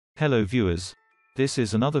Hello viewers. This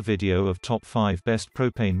is another video of top 5 best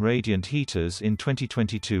propane radiant heaters in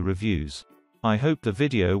 2022 reviews. I hope the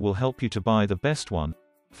video will help you to buy the best one.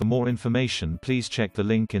 For more information, please check the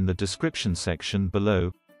link in the description section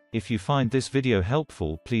below. If you find this video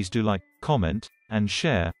helpful, please do like, comment, and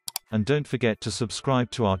share. And don't forget to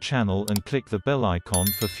subscribe to our channel and click the bell icon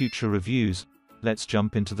for future reviews. Let's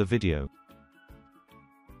jump into the video.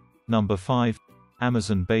 Number 5.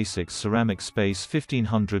 Amazon Basics Ceramic Space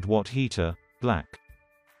 1500 Watt Heater, Black.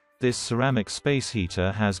 This ceramic space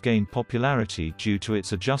heater has gained popularity due to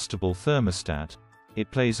its adjustable thermostat.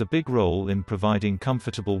 It plays a big role in providing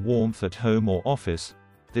comfortable warmth at home or office.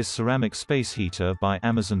 This ceramic space heater by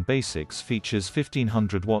Amazon Basics features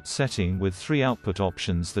 1500 watt setting with 3 output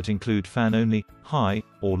options that include fan only, high,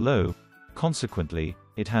 or low. Consequently,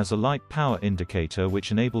 it has a light power indicator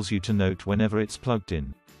which enables you to note whenever it's plugged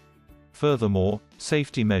in. Furthermore,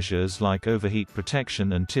 safety measures like overheat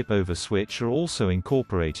protection and tip-over switch are also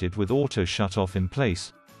incorporated with auto shut-off in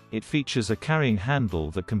place. It features a carrying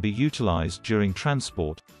handle that can be utilized during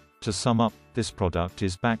transport. To sum up, this product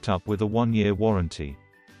is backed up with a 1-year warranty.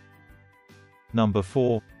 Number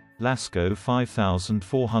 4. Lasko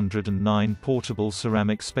 5409 Portable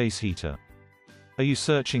Ceramic Space Heater. Are you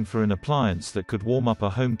searching for an appliance that could warm up a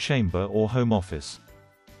home chamber or home office?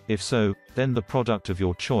 If so, then the product of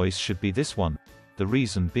your choice should be this one. The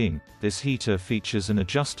reason being, this heater features an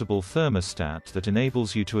adjustable thermostat that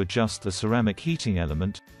enables you to adjust the ceramic heating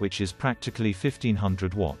element, which is practically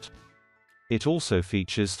 1500 watt. It also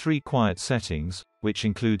features 3 quiet settings, which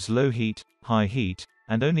includes low heat, high heat,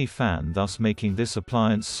 and only fan, thus making this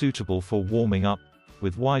appliance suitable for warming up.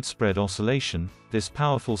 With widespread oscillation, this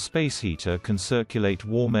powerful space heater can circulate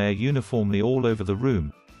warm air uniformly all over the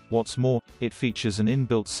room. What's more, it features an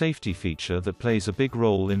inbuilt safety feature that plays a big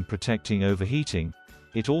role in protecting overheating.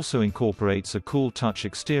 It also incorporates a cool touch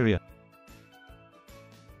exterior.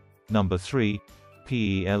 Number 3.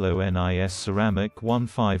 PELONIS Ceramic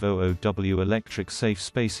 1500W Electric Safe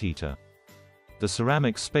Space Heater. The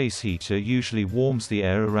ceramic space heater usually warms the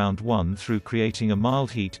air around one through creating a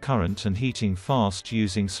mild heat current and heating fast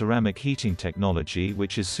using ceramic heating technology,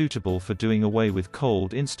 which is suitable for doing away with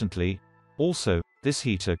cold instantly. Also, this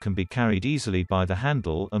heater can be carried easily by the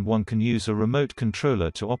handle and one can use a remote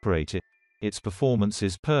controller to operate it. Its performance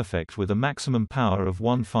is perfect with a maximum power of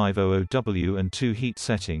 1500W and 2 heat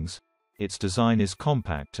settings. Its design is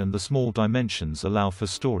compact and the small dimensions allow for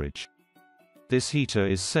storage. This heater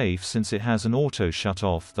is safe since it has an auto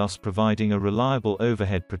shut-off, thus providing a reliable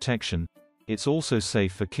overhead protection. It's also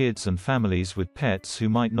safe for kids and families with pets who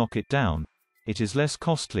might knock it down. It is less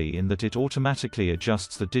costly in that it automatically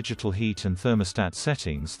adjusts the digital heat and thermostat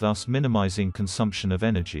settings, thus minimizing consumption of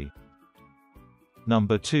energy.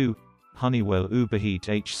 Number 2. Honeywell Uberheat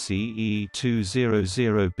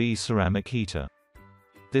HCE200B Ceramic Heater.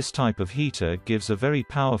 This type of heater gives a very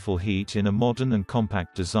powerful heat in a modern and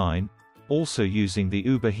compact design. Also, using the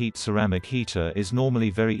Uberheat ceramic heater is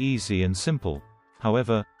normally very easy and simple.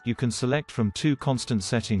 However, you can select from 2 constant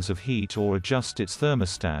settings of heat or adjust its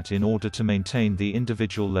thermostat in order to maintain the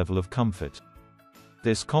individual level of comfort.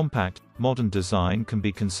 This compact, modern design can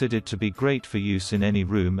be considered to be great for use in any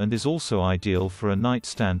room and is also ideal for a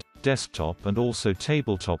nightstand, desktop and also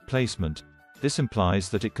tabletop placement. This implies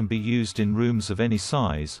that it can be used in rooms of any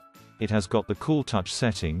size. It has got the cool touch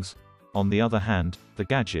settings. On the other hand, the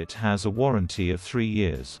gadget has a warranty of 3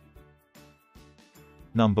 years.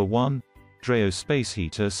 Number 1. Dreo Space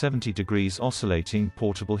Heater 70 degrees Oscillating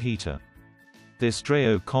Portable Heater. This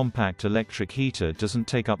Dreo compact electric heater doesn't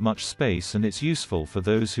take up much space and it's useful for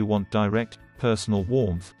those who want direct, personal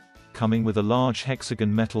warmth. Coming with a large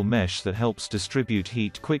hexagon metal mesh that helps distribute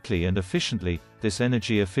heat quickly and efficiently, this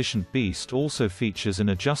energy-efficient beast also features an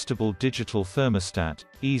adjustable digital thermostat,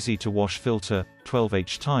 easy-to-wash filter,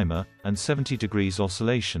 12H timer, and 70 degrees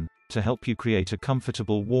oscillation, to help you create a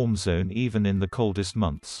comfortable warm zone even in the coldest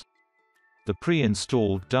months. The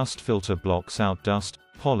pre-installed dust filter blocks out dust,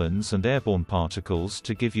 pollens and airborne particles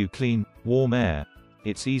to give you clean, warm air.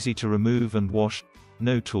 It's easy to remove and wash,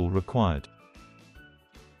 no tool required.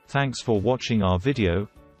 Thanks for watching our video.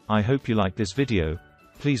 I hope you like this video.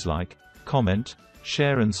 Please like, comment,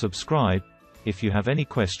 share and subscribe. If you have any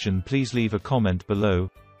question, please leave a comment below.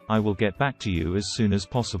 I will get back to you as soon as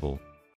possible.